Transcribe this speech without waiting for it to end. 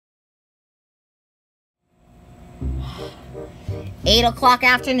8 o'clock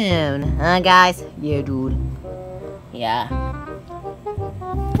afternoon. Guys? Yeah, dude. Yeah.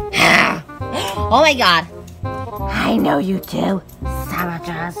 Oh my god. I know you two,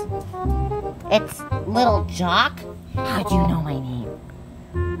 savages. It's Little Jock? How'd you know my name?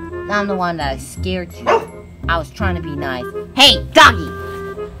 I'm the one that scared you. I was trying to be nice. Hey, doggy!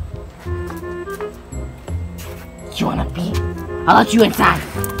 You wanna be? I'll let you inside.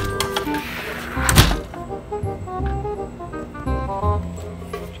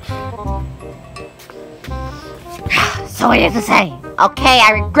 So what do you have to say? Okay,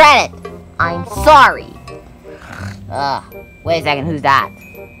 I regret it. I'm sorry. Wait a second, who's that?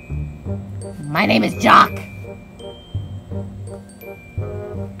 My name is Jock. I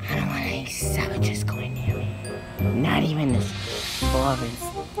don't want any savages going near me. Not even the forest.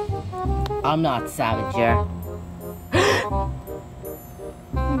 I'm not Savager.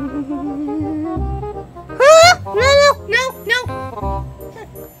 No.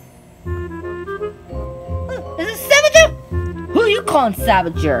 Is it Savager? Who are you calling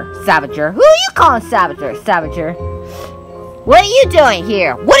Savager? Savager? Who are you calling Savager? Savager? What are you doing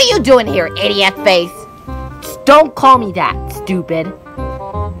here? What are you doing here, idiot face? Just don't call me that, stupid.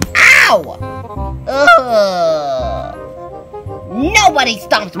 Ow! Ugh. Nobody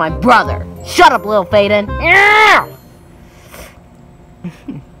stomps my brother. Shut up, little Faden.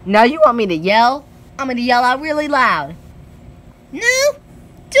 Now you want me to yell? I'm gonna yell out really loud. No,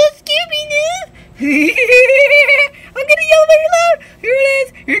 don't scare me now. I'm gonna yell very loud. Here it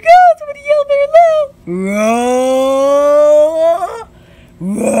is. Here it goes. I'm gonna yell very loud. Roar.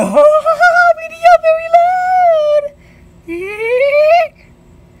 Roar. I'm gonna yell very loud.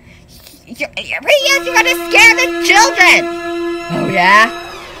 You're gonna scare the children. Oh yeah?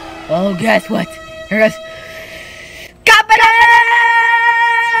 Oh, guess what? Here goes.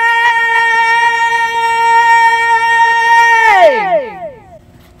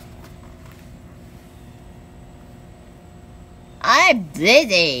 I'm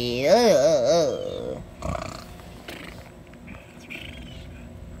busy.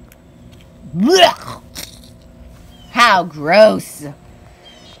 Blech. How gross.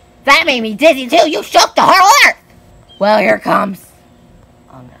 That made me dizzy too. You shook the whole earth. Well, here it comes.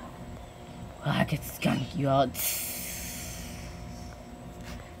 Oh no. Well, I could skunk you out.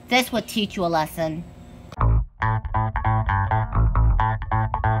 This would teach you a lesson.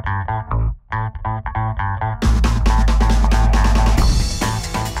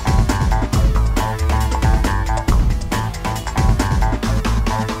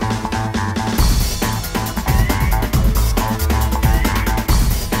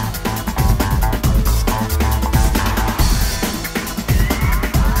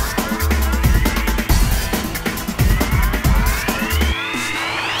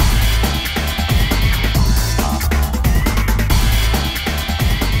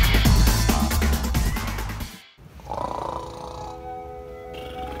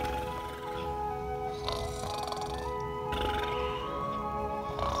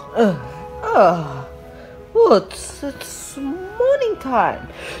 It's morning time.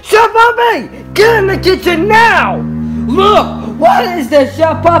 Chef Puppy! Get in the kitchen now! Look! What is this,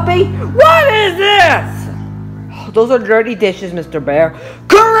 Chef Puppy? What is this? Those are dirty dishes, Mr. Bear.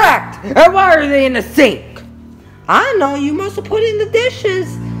 Correct! And why are they in the sink? I know, you must have put in the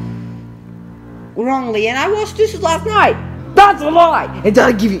dishes wrongly, and I washed dishes last night. That's a lie! And did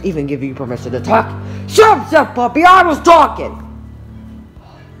I even give you permission to talk? Shut up, Chef Puppy, I was talking!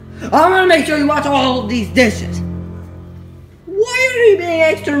 I'm gonna make sure you wash all of these dishes. Why are you being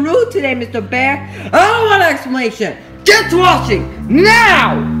extra rude today, Mr. Bear? I don't want an explanation. Get to washing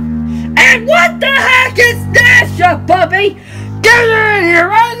now! And what the heck is this, you puppy? Get her in here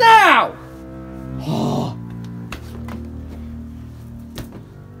right now!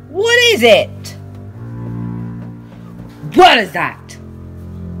 What is it? What is that?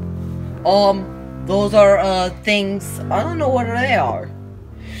 Those are, things, I don't know what they are.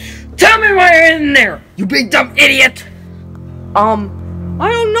 Tell me why you're in there, you big dumb idiot! I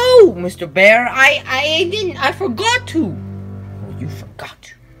don't know, Mr. Bear. I forgot to. Oh, you forgot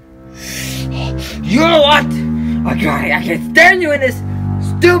to. You know what? I can't stand you in this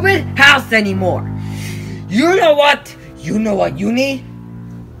stupid house anymore. You know what? You know what you need?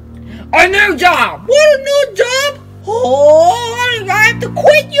 A new job! What, a new job? Oh, I have to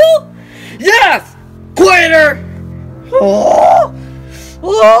quit you? Yes! Quitter! Oh,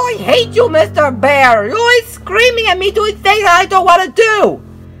 I hate you, Mr. Bear! You're always screaming at me doing things I don't want to do!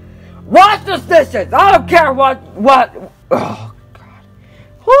 Wash the dishes! I don't care what... Oh, God.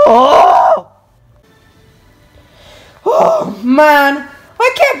 Oh, man!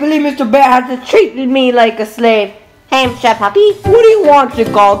 I can't believe Mr. Bear had to treat me like a slave. Hey, Mr. Puppy. What do you want,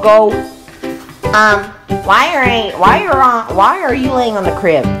 Chicago? Why are you laying on the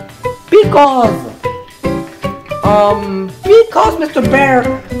crib? Because Mr. Bear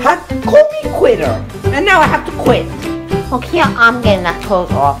had called me quitter, and now I have to quit. Okay, I'm getting that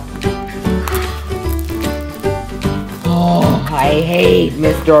clothes off. Oh, I hate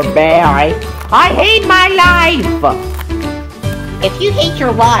Mr. Bear. I hate my life. If you hate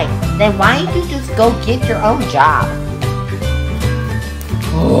your life, then why don't you just go get your own job?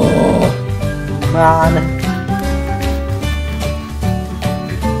 Oh, man.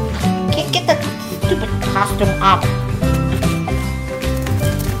 Get the stupid costume up.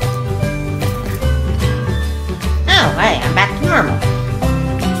 Oh, hey, I'm back to normal.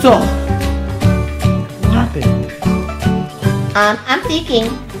 So, what happened? I'm thinking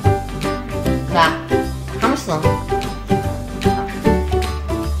that how much longer?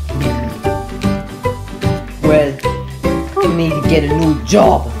 Well, I need to get a new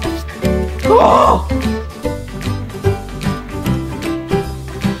job. Oh!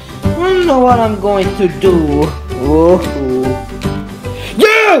 I don't know what I'm going to do. Oh.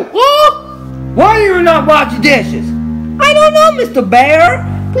 You! Oh! Why are you not washing dishes? I don't know, Mr. Bear.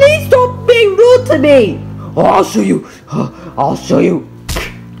 Please stop being rude to me. Oh, I'll show you. I'll show you.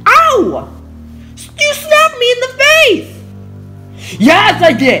 Ow! You slapped me in the face. Yes,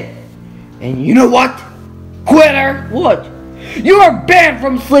 I did. And you know what? Quitter! What? You are banned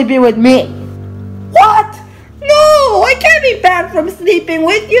from sleeping with me! What? No! I can't be banned from sleeping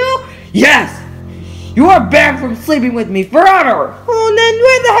with you! Yes! You are banned from sleeping with me forever! Oh, then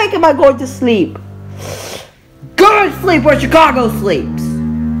where the heck am I going to sleep? Go to sleep where Chicago sleeps!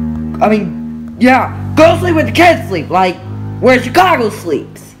 I mean, yeah, go sleep where the kids sleep, like where Chicago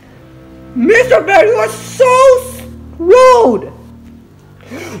sleeps! Mr. Bear, you are so rude!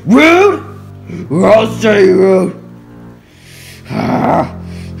 Rude? I'll say rude.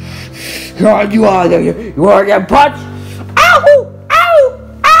 God, you are getting punched. Ow! Ow!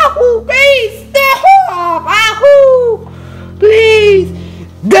 Ow! Please stop! Ow! Please.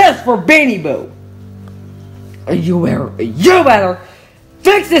 This for Beanie Boo. You better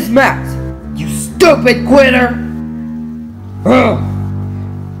fix this mess. You stupid quitter.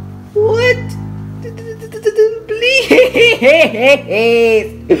 What?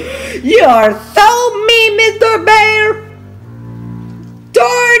 Please! You are so mean, Mr. Bear!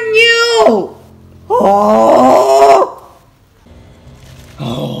 Darn you! Oh!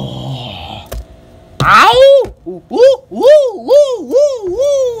 Oh! Ow! Ooh, ooh, ooh, ooh,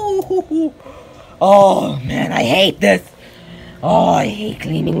 ooh. Oh man, I hate this. Oh, I hate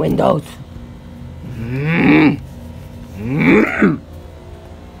cleaning windows.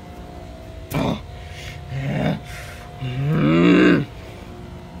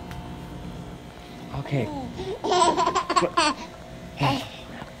 Okay.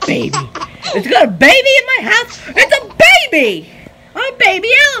 Baby. It's got a baby in my house. It's a baby. A baby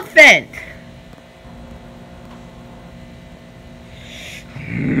elephant.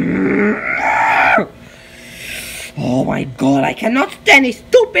 Oh my god, I cannot stand these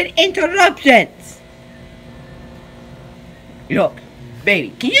stupid interruptions. Look,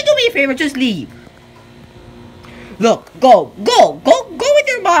 baby, can you do me a favor? Just leave. Look, go with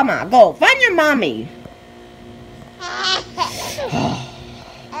your mama. Go, find your mommy.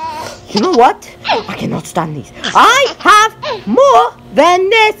 You know what? I cannot stand these. I have more than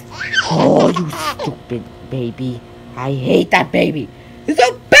this. Oh, you stupid baby. I hate that baby. There's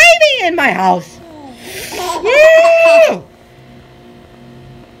a baby in my house.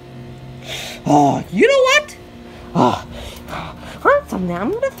 Oh, you know what? Someday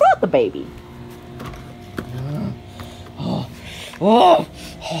I'm gonna throw the baby.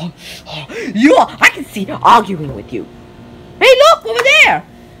 You, I can see arguing with you. Hey, look over there.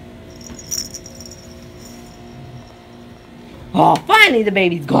 Oh, finally the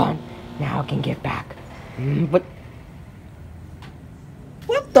baby's gone. Now I can get back. But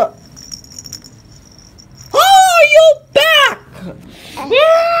what the? Oh, you back!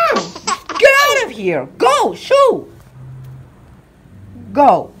 Get out of here! Go, shoo!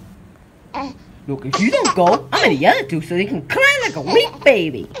 Go. Look, if you don't go, I'm gonna yell at you so you can cry like a weak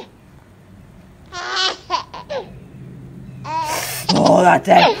baby. Oh, that's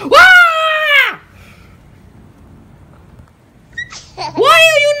it. Ah! Why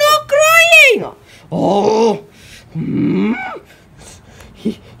are you not crying? Oh,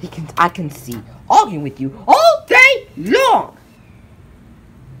 I can see arguing with you all day long.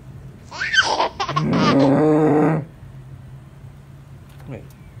 Wait,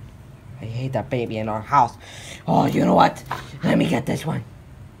 I hate that baby in our house. Oh, you know what? Let me get this one.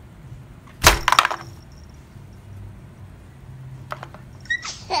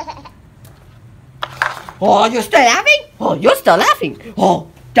 Oh, you're still laughing? Oh, you're still laughing. Oh,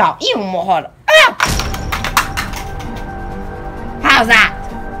 now even more harder. Ow! How's that?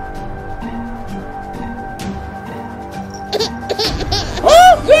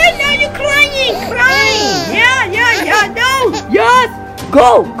 Oh, good, now you're crying. Yeah, no. Yes.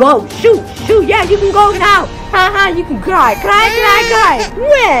 Go, shoot, yeah, you can go now. Haha, you can cry.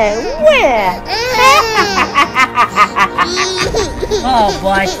 Where? Oh,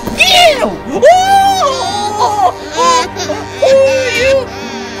 boy. Ew!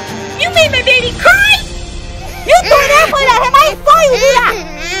 You made my baby cry? You threw an airplane at him. I saw you do that.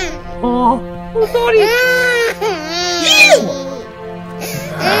 Oh, I'm sorry. Ew!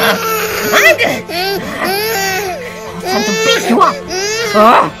 I'm gonna... time to beat you up.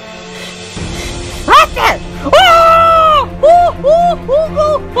 That's it. That's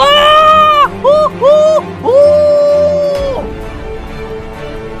right.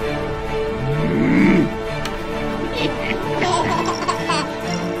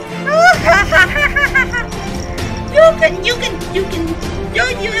 You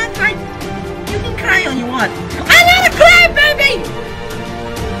can cry all you want. I let her cry, baby!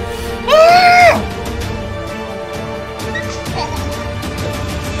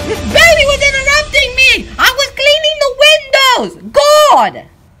 This baby was interrupting me! I was cleaning the windows! God!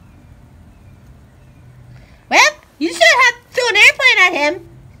 Well, you should have thrown an airplane at him.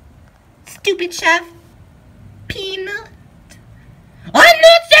 Stupid chef. Peanut. I'm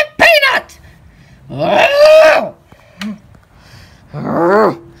not Chef Peanut!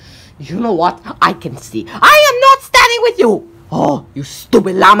 You know what? I can see. I am not standing with you! Oh, you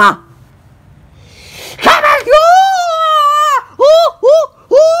stupid llama! Come on!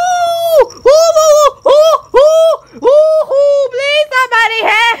 Please, somebody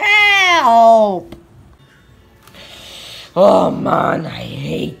help! Oh man, I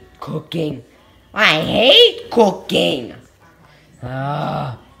hate cooking.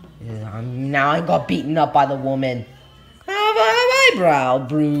 Now I got beaten up by the woman. I have an eyebrow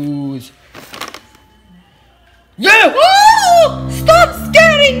bruise. You! Oh! Stop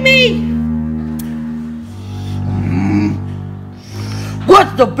scaring me!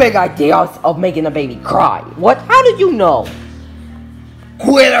 What's the big idea of making a baby cry? What? How did you know?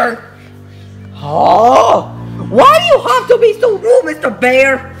 Quitter! Oh! Why do you have to be so rude, Mr.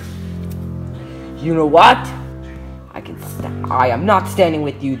 Bear? You know what? I am not standing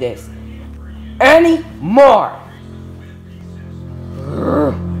with you this anymore.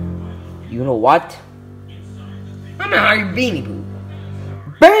 You know what? I'm gonna hire Beanie Boo.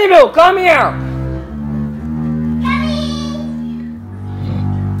 Beanie Boo, come here!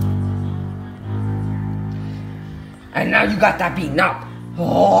 And now you got that beaten up.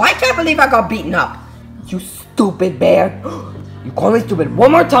 Oh, I can't believe I got beaten up. You stupid bear. You call me stupid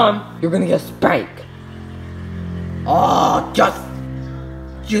one more time, you're gonna get spanked. Oh, just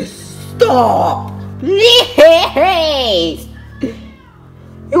stop. Please.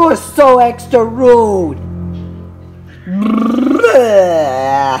 You are so extra rude.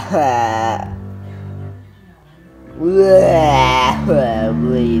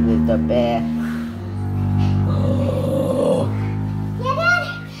 Please, Mr. Bear.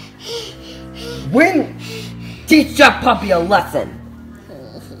 When teach that puppy a lesson.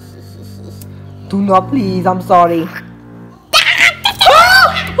 Do not, please. I'm sorry.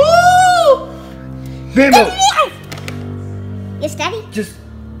 Bimbo! Yes, Daddy? Just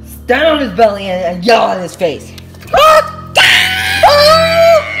stand on his belly and yell at his face.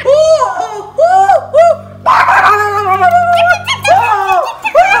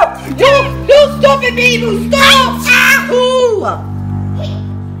 Don't stop it, Bimbo! Stop!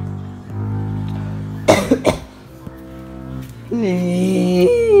 I'm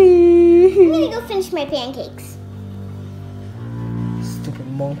gonna go finish my pancakes. Stupid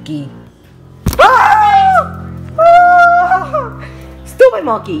monkey. Stupid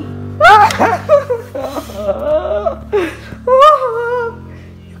monkey.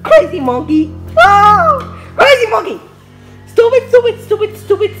 Crazy monkey. Crazy monkey. Stupid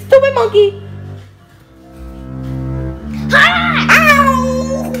monkey.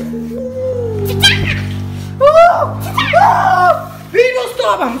 People,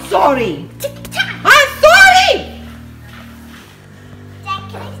 stop! I'm sorry. I'm sorry. Dad,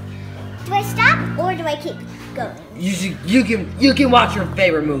 do I stop or do I keep going? You can watch your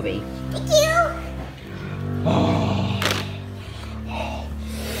favorite movie. Thank you.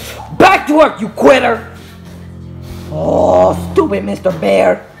 Back to work, you quitter. Oh, stupid Mr.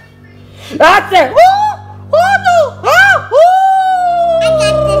 Bear. That's it.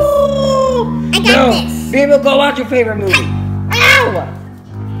 I got this. People, go watch your favorite movie. Ow!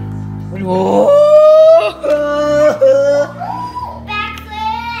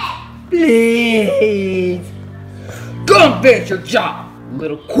 Backflip! Please. Go finish your job,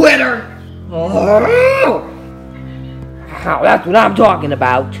 little quitter. Oh, that's what I'm talking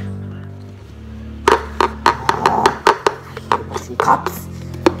about. Some cups.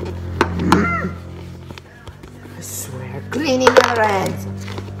 I swear, cleaning never ends.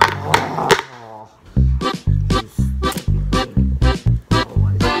 Oh.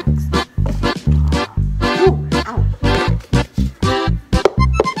 What is next? Ooh, ow.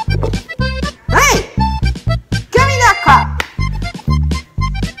 Hey! Give me that cup!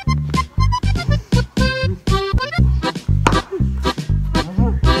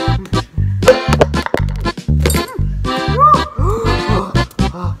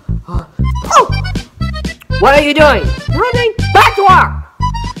 What are you doing? Running Back to work!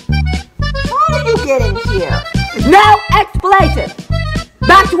 How did you get in here? No explanation!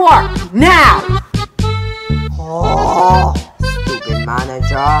 Back to work! Now! Oh, stupid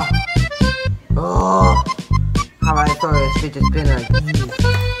manager. Oh, how about I throw this fidget spinner at you?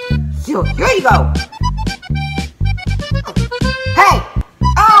 So, here you go. Hey!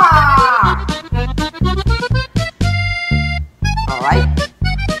 Ah! Alright.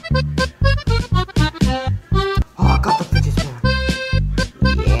 Oh, I got the fidget spinner.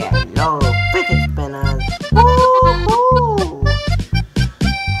 Yeah, no fidget spinners. Woo-hoo!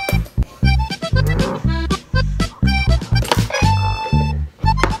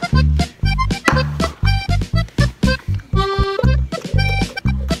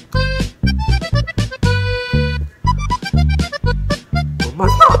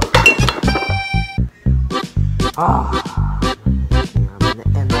 Oh, I'm in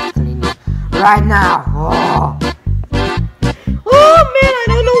the end of cleaning right now. Oh, man, I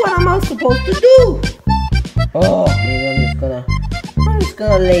don't know what I'm supposed to do. Oh, maybe I'm just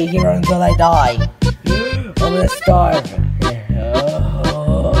gonna lay here until I die. I'm gonna starve.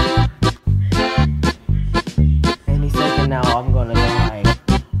 Oh. Any second now, I'm gonna die.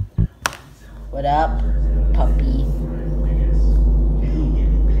 What up, puppy?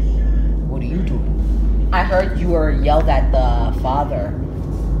 What are you doing? I heard you were yelled at the father,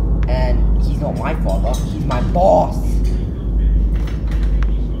 and he's not my father, he's my boss.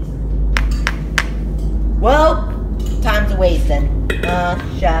 Well, time's a wasting.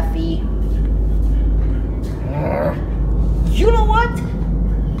 Shafi. You know what?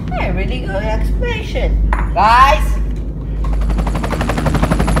 I really good explanation. Guys!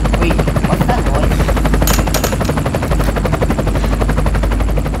 Wait, what's that noise?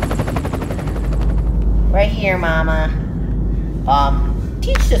 Right here, Mama.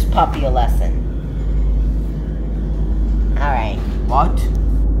 Teach this puppy a lesson. Alright. What?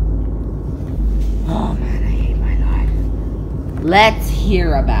 Oh man, I hate my life. Let's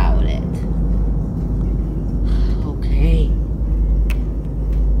hear about it. Okay.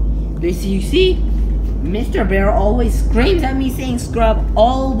 You see? Mr. Bear always screams at me saying scrub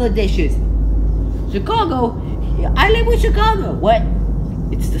all the dishes. Chicago? I live with Chicago. What?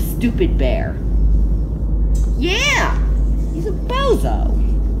 It's the stupid bear. Yeah! He's a bozo.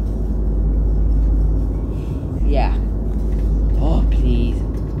 Yeah. Oh, please.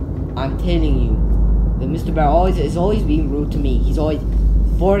 I'm telling you. That Mr. Bear is always being rude to me. He's always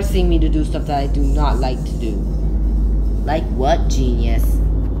forcing me to do stuff that I do not like to do. Like what, genius?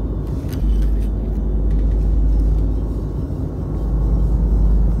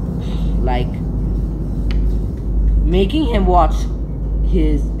 Like making him watch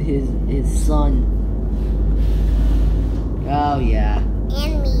his son. Oh yeah.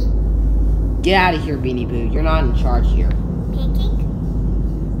 And me. Get out of here, Beanie Boo. You're not in charge here. Pancake?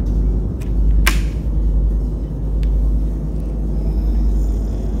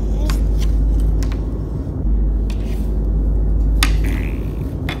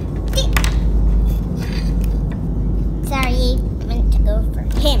 Sorry, I meant to go for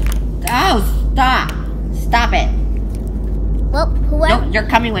him. Oh, stop. Stop it. Well, No, you're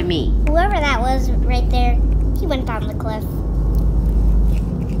coming with me. whoever that was right there, he went down the cliff.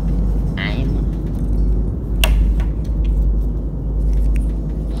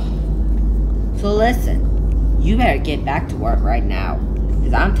 So listen, you better get back to work right now.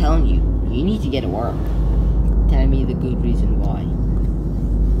 Because I'm telling you, you need to get to work. Tell me the good reason why.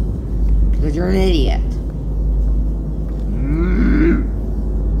 Because you're an idiot.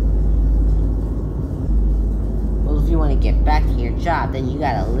 Well, if you want to get back to your job, then you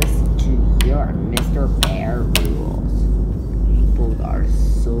gotta listen to your Mr. Bear rules. You both are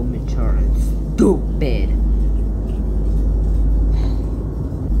so mature and stupid.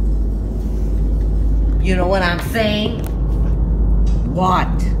 You know what I'm saying? What?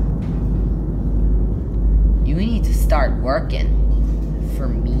 need to start working. For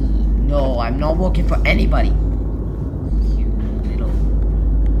me. No, I'm not working for anybody. You little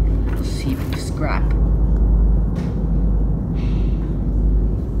sheepy scrap.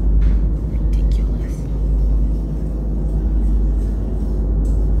 Ridiculous.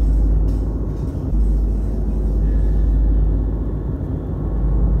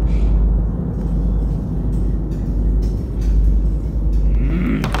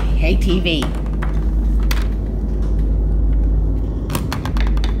 Hey, TV.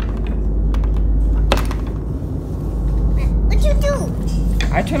 What'd you do?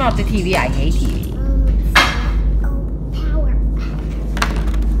 I turn off the TV. I hate TV. Power.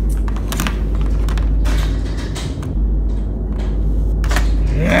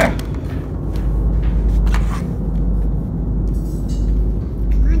 Yeah.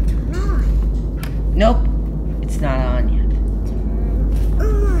 Come on, turn on. Nope. It's not on yet.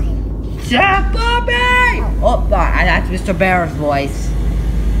 On. Bobby! Oh, that's Mr. Bear's voice.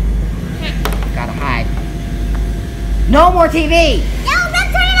 Gotta hide. No more TV! No,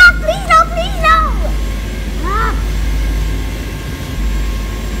 don't turn it off. Please no, please no. Ah.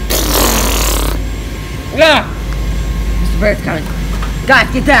 Yeah. Mr. Bear's coming. Guys,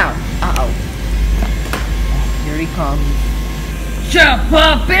 get down. Uh-oh. Here he comes. Shut up,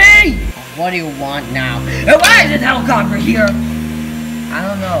 Bobby! What do you want now? And why is this helicopter here? I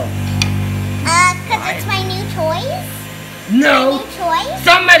don't know. Cause it's my new toys? No! My new toys?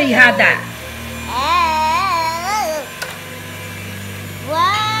 Somebody had that! Oh.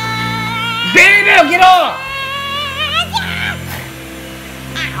 What? Baby, get off!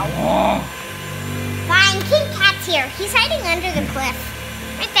 Ow. Oh. Fine, King Cat's here. He's hiding under the cliff.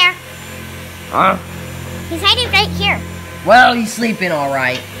 Right there. Huh? He's hiding right here. Well, he's sleeping all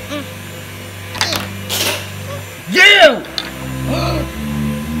right. Mm. You!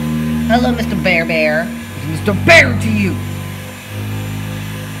 Hello, Mr. Bear Bear. It's Mr. Bear to you.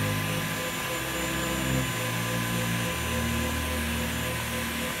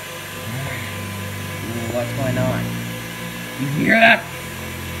 Ooh, what's going on? You hear that?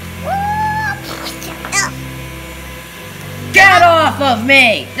 Get off of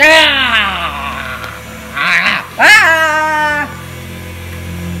me! Ah! Ah!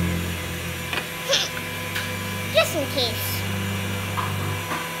 Just in case.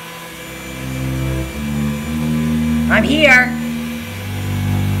 I'm here.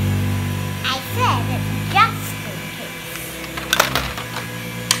 I said just in case.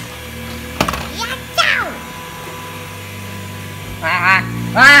 Yeah, down. Ah!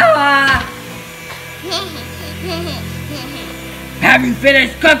 Ah! Have you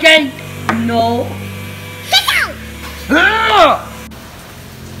finished cooking? No. Get down. Ah!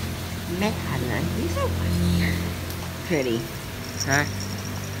 Mechana, he's so pretty. Huh?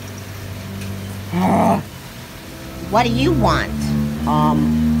 Ah! What do you want?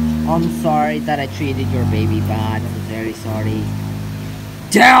 I'm sorry that I treated your baby bad. I'm very sorry.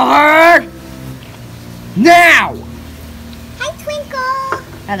 Tell her now. Hi, Twinkle.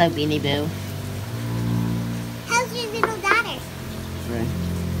 Hello, Beanie Boo. How's your little daughter? Friend.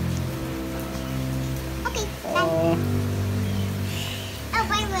 Okay, done. Oh,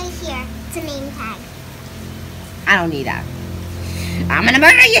 by the way, here. It's a name tag. I don't need that. I'm gonna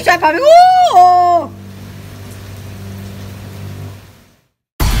murder you, Chef Bobby. Woo!